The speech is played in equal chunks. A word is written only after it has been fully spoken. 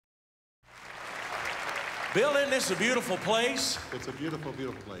Bill, isn't this a beautiful place? It's a beautiful,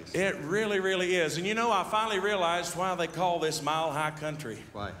 beautiful place. It really, really is. And you know, I finally realized why they call this Mile High Country.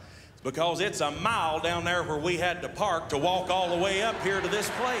 Why? It's because it's a mile down there where we had to park to walk all the way up here to this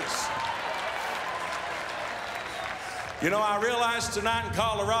place. You know, I realized tonight in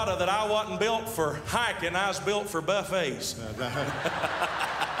Colorado that I wasn't built for hiking, I was built for buffets.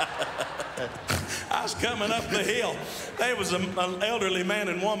 I was coming up the hill. There was an elderly man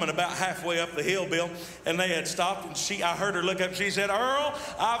and woman about halfway up the hill, Bill, and they had stopped, and I heard her look up. She said, "Earl,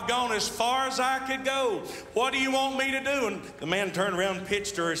 I've gone as far as I could go. What do you want me to do?" And the man turned around and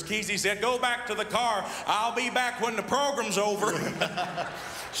pitched her his keys. He said, "Go back to the car. I'll be back when the program's over."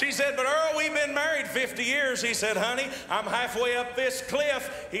 She said, "But Earl, we've been married 50 years. He said, "Honey, I'm halfway up this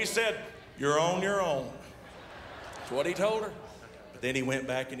cliff." He said, "You're on your own." That's what he told her. But then he went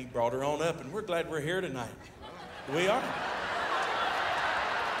back and he brought her on up, and we're glad we're here tonight. We are.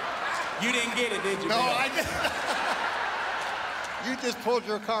 You didn't get it, did you? No, Bill? I didn't. You just pulled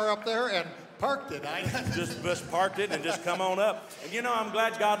your car up there and parked it. I just parked it and just come on up. And you know, I'm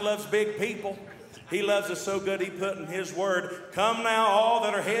glad God loves big people. He loves us so good, he put in his word, "Come now, all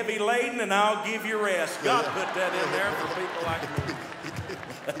that are heavy laden, and I'll give you rest." God put that in there for people like me.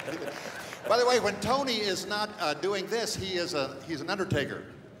 By the way, when Tony is not doing this, he's an undertaker.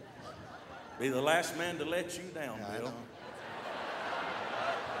 Be the last man to let you down, Yeah, Bill.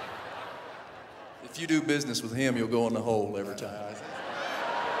 If you do business with him, you'll go in the hole every time.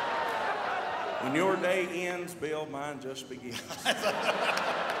 When your day ends, Bill, mine just begins.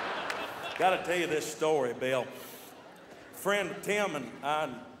 Got to tell you this story, Bill. Friend Tim and I,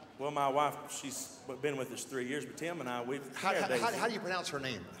 well, my wife, she's been with us 3 years, but Tim and I, we've How do you pronounce her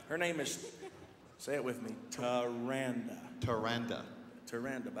name? Her name is, say it with me, Taranda. Taranda.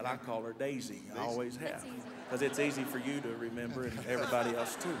 Taranda, but I call her Daisy. I always have, because it's easy for you to remember and everybody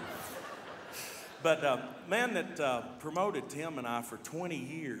else too. But man that promoted Tim and I for 20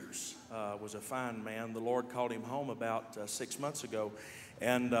 years was a fine man. The Lord called him home about 6 months ago,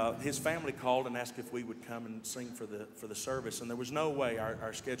 and his family called and asked if we would come and sing for the service, and there was no way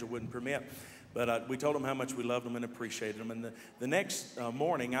our schedule wouldn't permit. But we told him how much we loved him and appreciated him. And the next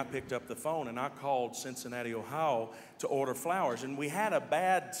morning, I picked up the phone and I called Cincinnati, Ohio to order flowers. And we had a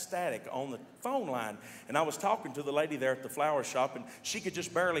bad static on the phone line. And I was talking to the lady there at the flower shop, and she could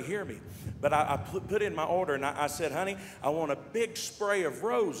just barely hear me. But I put in my order, and I said, "Honey, I want a big spray of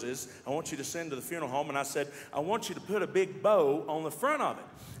roses I want you to send to the funeral home." And I said, "I want you to put a big bow on the front of it."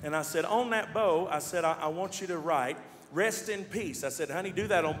 And I said, "On that bow," I said, I want you to write, "Rest in peace." I said, "Honey, do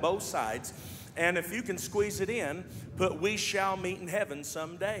that on both sides. And if you can squeeze it in, put 'We shall meet in heaven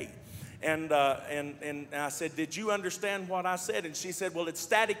someday.'" And I said, "Did you understand what I said?" And she said, "Well, it's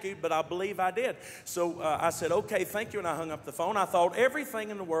staticky, but I believe I did." So I said, "Okay, thank you." And I hung up the phone. I thought everything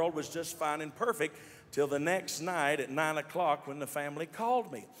in the world was just fine and perfect till the next night at 9 o'clock when the family called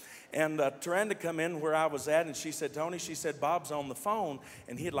me. And Taranda come in where I was at, and she said, "Tony," she said, "Bob's on the phone,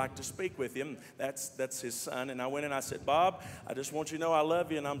 and he'd like to speak with you." And that's his son. And I went in, I said, "Bob, I just want you to know I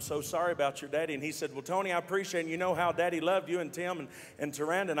love you, and I'm so sorry about your daddy." And he said, "Well, Tony, I appreciate it. You know how Daddy loved you and Tim and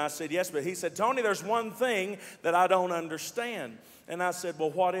Taranda." And I said, "Yes," but he said, "Tony, there's one thing that I don't understand." And I said,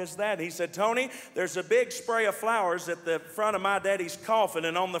 "Well, what is that?" He said, "Tony, there's a big spray of flowers at the front of my daddy's coffin,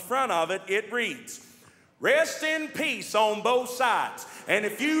 and on the front of it reads, 'Rest in peace on both sides. And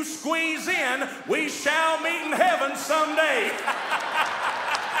if you squeeze in, we shall meet in heaven someday.'"